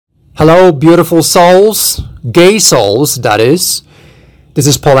Hello, beautiful souls, gay souls, that is. This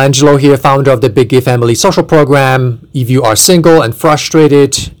is Paul Angelo here, founder of the Big Gay Family Social Program. If you are single and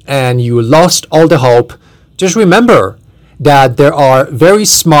frustrated and you lost all the hope, just remember that there are very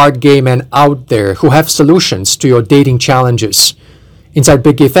smart gay men out there who have solutions to your dating challenges. Inside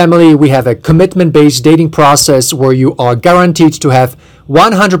Big Gay Family, we have a commitment-based dating process where you are guaranteed to have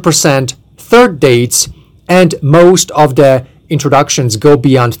 100% third dates, and most of the introductions go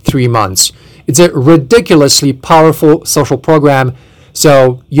beyond 3 months. It's a ridiculously powerful social program,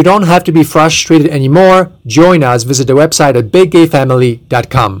 so you don't have to be frustrated anymore. Join us. Visit the website at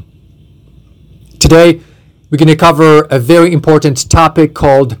biggayfamily.com. Today, we're going to cover a very important topic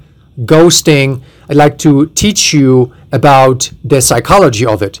called ghosting. I'd like to teach you about the psychology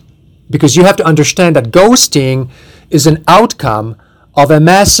of it, because you have to understand that ghosting is an outcome of a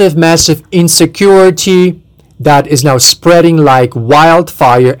massive insecurity that is now spreading like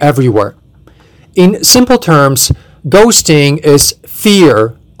wildfire everywhere. In simple terms, ghosting is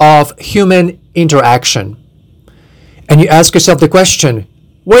fear of human interaction. And you ask yourself the question,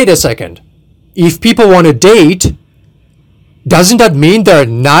 wait a second, if people want to date, doesn't that mean they're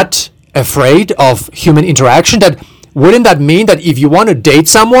not afraid of human interaction? Wouldn't that mean that if you want to date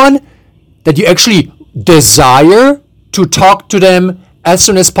someone, that you actually desire to talk to them as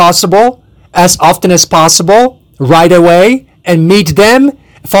soon as possible, as often as possible, right away, and meet them,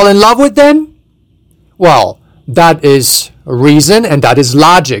 fall in love with them? Well, that is reason and that is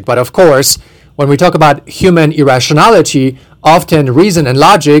logic. But of course, when we talk about human irrationality, often reason and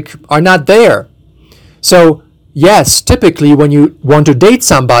logic are not there. So yes, typically when you want to date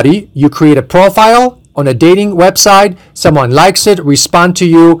somebody, you create a profile on a dating website, someone likes it, respond to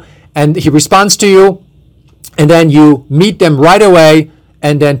you, and he responds to you, and then you meet them right away,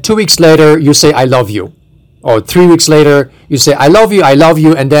 and then 2 weeks later you say, I love you. Or 3 weeks later you say, I love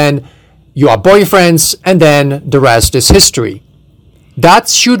you, and then you are boyfriends, and then the rest is history. That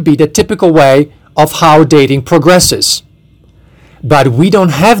should be the typical way of how dating progresses. But we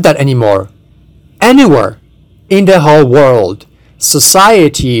don't have that anymore. Anywhere in the whole world,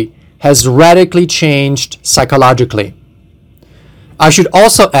 society has radically changed psychologically. I should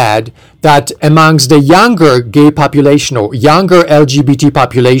also add that amongst the younger gay population or younger LGBT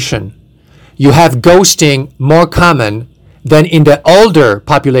population, you have ghosting more common than in the older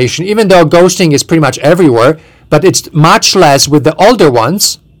population, even though ghosting is pretty much everywhere, but it's much less with the older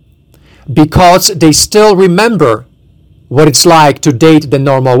ones because they still remember what it's like to date the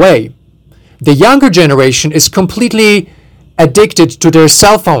normal way. The younger generation is completely addicted to their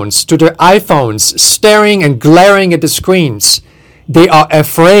cell phones, to their iPhones, staring and glaring at the screens. They are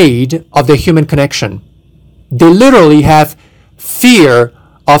afraid of the human connection. They literally have fear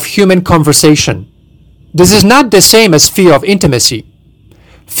of human conversation. This is not the same as fear of intimacy.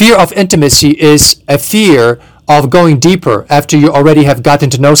 Fear of intimacy is a fear of going deeper after you already have gotten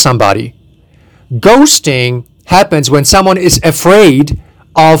to know somebody. Ghosting happens when someone is afraid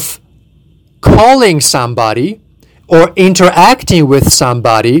of calling somebody or interacting with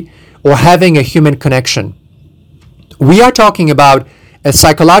somebody or having a human connection. We are talking about a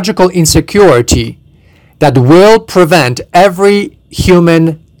psychological insecurity that will prevent every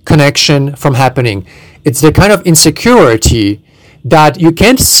human connection from happening. It's the kind of insecurity that you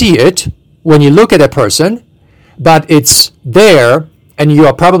can't see it when you look at a person, but it's there and you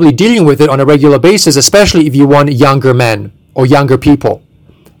are probably dealing with it on a regular basis, especially if you want younger men or younger people.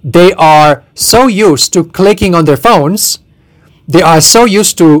 They are so used to clicking on their phones, they are so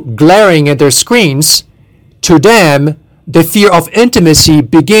used to glaring at their screens. To them, the fear of intimacy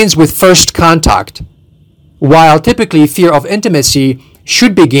begins with first contact, while typically fear of intimacy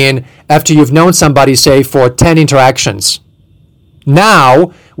should begin after you've known somebody, say, for 10 interactions.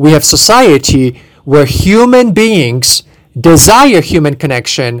 Now, we have society where human beings desire human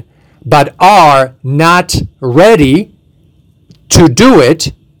connection, but are not ready to do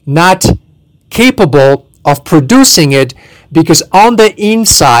it, not capable of producing it, because on the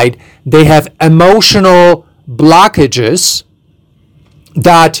inside, they have emotional blockages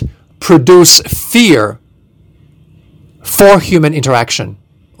that produce fear for human interaction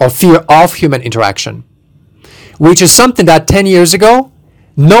or fear of human interaction, which is something that 10 years ago,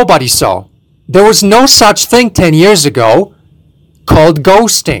 nobody saw. There was no such thing 10 years ago called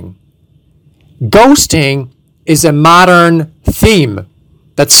ghosting. Ghosting is a modern theme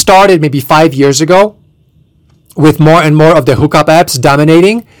that started maybe 5 years ago with more and more of the hookup apps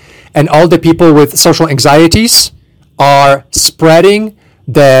dominating, and all the people with social anxieties are spreading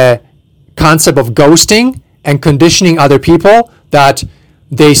the concept of ghosting and conditioning other people that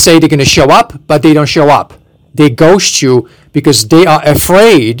they say they're going to show up, but they don't show up. They ghost you because they are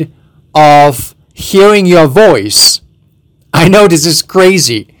afraid of hearing your voice. I know this is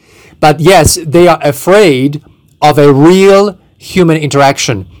crazy, but yes, they are afraid of a real human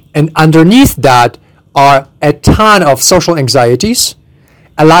interaction. And underneath that are a ton of social anxieties,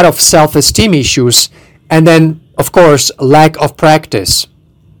 a lot of self-esteem issues, and then, of course, lack of practice.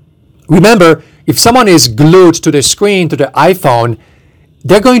 Remember, if someone is glued to the screen, to the iPhone,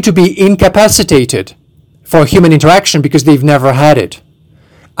 they're going to be incapacitated for human interaction because they've never had it.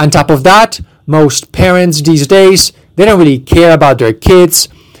 On top of that, most parents these days, they don't really care about their kids,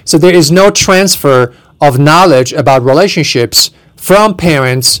 so there is no transfer of knowledge about relationships from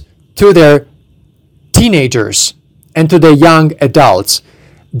parents to their teenagers and to the young adults.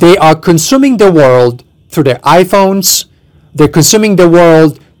 They are consuming the world through their iPhones, they're consuming the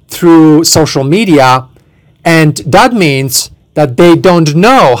world through social media, and that means that they don't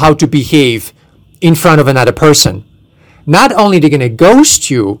know how to behave in front of another person. Not only are they going to ghost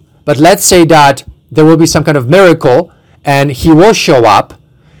you, but let's say that there will be some kind of miracle and he will show up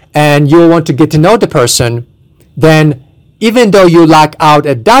and you'll want to get to know the person, then even though you lack out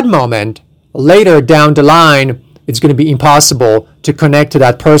at that moment, later down the line, it's going to be impossible to connect to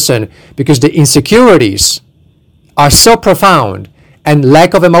that person because the insecurities are so profound and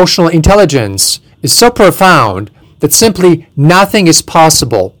lack of emotional intelligence is so profound that simply nothing is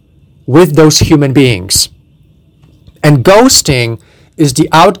possible with those human beings. And ghosting is the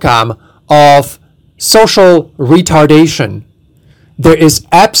outcome of social retardation. There is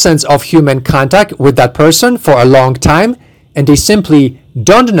absence of human contact with that person for a long time, and they simply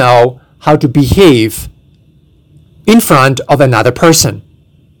don't know how to behave in front of another person.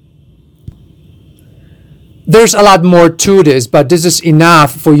 There's a lot more to this, but this is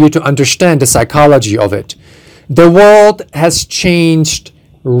enough for you to understand the psychology of it. The world has changed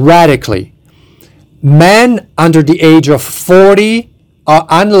radically. Men under the age of 40 are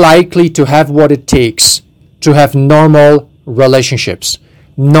unlikely to have what it takes to have normal relationships,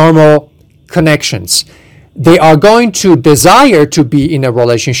 normal connections. They are going to desire to be in a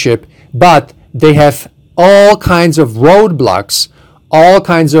relationship, but they have all kinds of roadblocks, all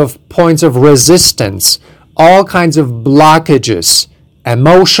kinds of points of resistance, all kinds of blockages,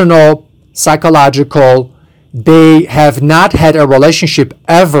 emotional, psychological. They have not had a relationship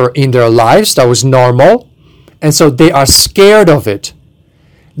ever in their lives that was normal, and so they are scared of it.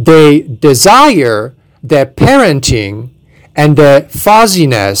 They desire the parenting and the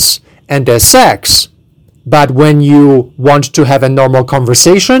fuzziness and the sex, but when you want to have a normal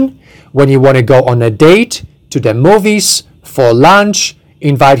conversation, when you want to go on a date, to the movies, for lunch,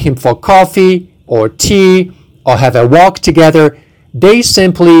 invite him for coffee or tea, or have a walk together, they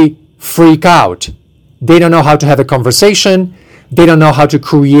simply freak out. They don't know how to have a conversation. They don't know how to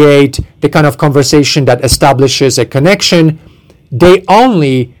create the kind of conversation that establishes a connection. They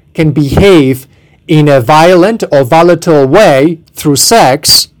only can behave in a violent or volatile way through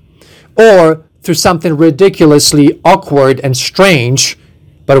sex or through something ridiculously awkward and strange.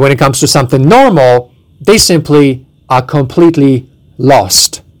 But when it comes to something normal, they simply are completely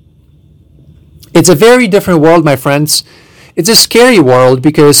lost. It's a very different world, my friends. It's a scary world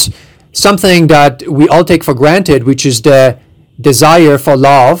because something that we all take for granted, which is the desire for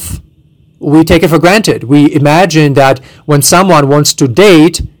love, we take it for granted. We imagine that when someone wants to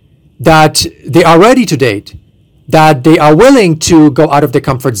date, that they are ready to date, that they are willing to go out of the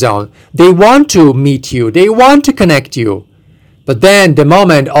comfort zone. They want to meet you. They want to connect you. But then the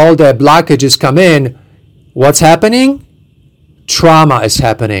moment all the blockages come in, what's happening? Trauma is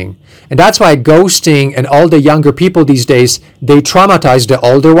happening. And that's why ghosting and all the younger people these days, they traumatize the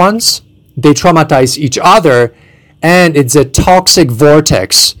older ones. They traumatize each other. And it's a toxic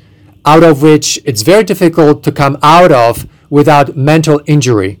vortex out of which it's very difficult to come out of without mental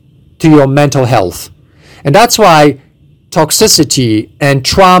injury to your mental health. And that's why toxicity and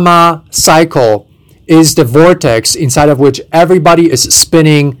trauma cycle is the vortex inside of which everybody is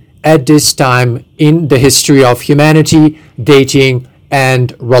spinning at this time in the history of humanity, dating,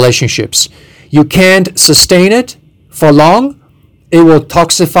 and relationships. You can't sustain it for long. It will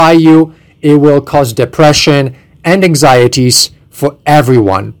toxify you. It will cause depression and anxieties for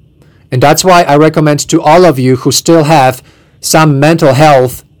everyone. And that's why I recommend to all of you who still have some mental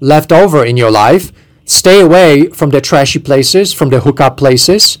health left over in your life, stay away from the trashy places, from the hookup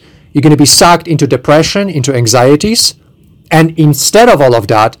places. You're going to be sucked into depression, into anxieties. And instead of all of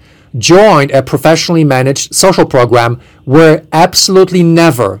that, join a professionally managed social program where absolutely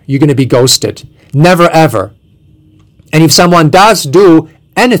never you're going to be ghosted. Never, ever. And if someone does do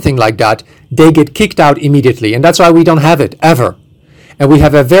anything like that, they get kicked out immediately. And that's why we don't have it, ever. And we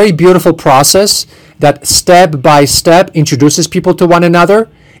have a very beautiful process that step by step introduces people to one another.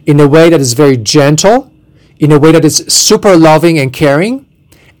 in a way that is very gentle, in a way that is super loving and caring.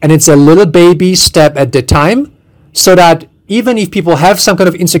 And it's a little baby step at the time, so that even if people have some kind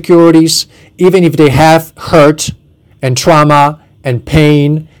of insecurities, even if they have hurt and trauma and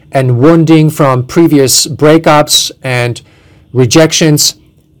pain and wounding from previous breakups and rejections,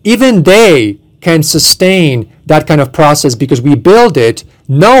 even they can sustain that kind of process, because we build it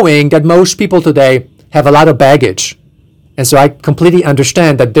knowing that most people today have a lot of baggage. And so I completely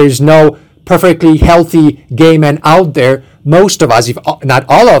understand that there's no perfectly healthy gay men out there. Most of us, if not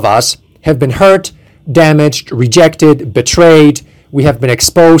all of us, have been hurt, damaged, rejected, betrayed. We have been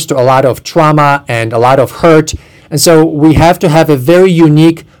exposed to a lot of trauma and a lot of hurt. And so we have to have a very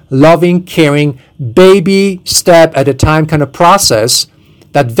unique, loving, caring, baby step at a time kind of process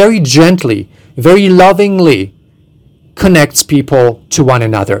that very gently, very lovingly connects people to one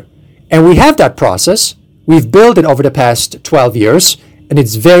another. And we have that process. We've built it over the past 12 years, and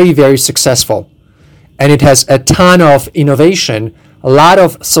it's very, very successful. And it has a ton of innovation, a lot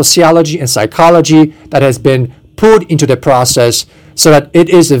of sociology and psychology that has been put into the process, so that it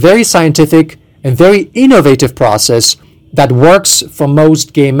is a very scientific and very innovative process that works for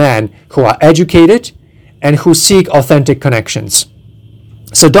most gay men who are educated and who seek authentic connections.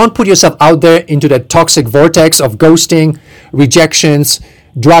 So don't put yourself out there into that toxic vortex of ghosting, rejections,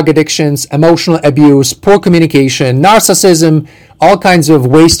 drug addictions, emotional abuse, poor communication, narcissism, all kinds of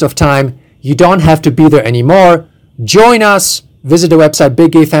waste of time. You don't have to be there anymore. Join us. Visit the website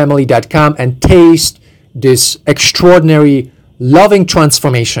biggayfamily.com and taste this extraordinary, loving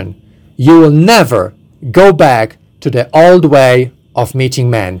transformation. You will never go back to the old way of meeting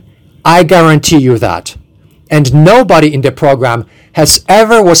men. I guarantee you that. And nobody in the program has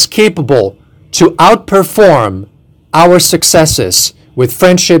ever was capable to outperform our successes with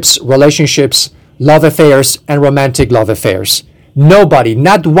friendships, relationships, love affairs, and romantic love affairs. Nobody,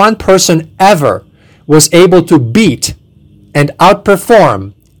 not one person ever was able to beat and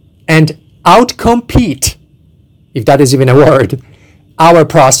outperform and outcompete, if that is even a word, our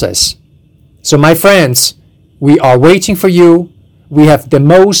process. So my friends, we are waiting for you. We have the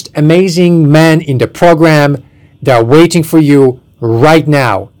most amazing men in the program. They are waiting for you right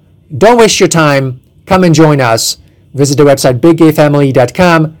now. Don't waste your time. Come and join us. Visit the website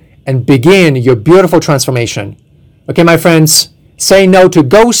biggayfamily.com and begin your beautiful transformation. Okay, my friends, say no to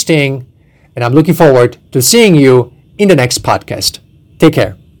ghosting, and I'm looking forward to seeing you in the next podcast. Take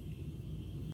care.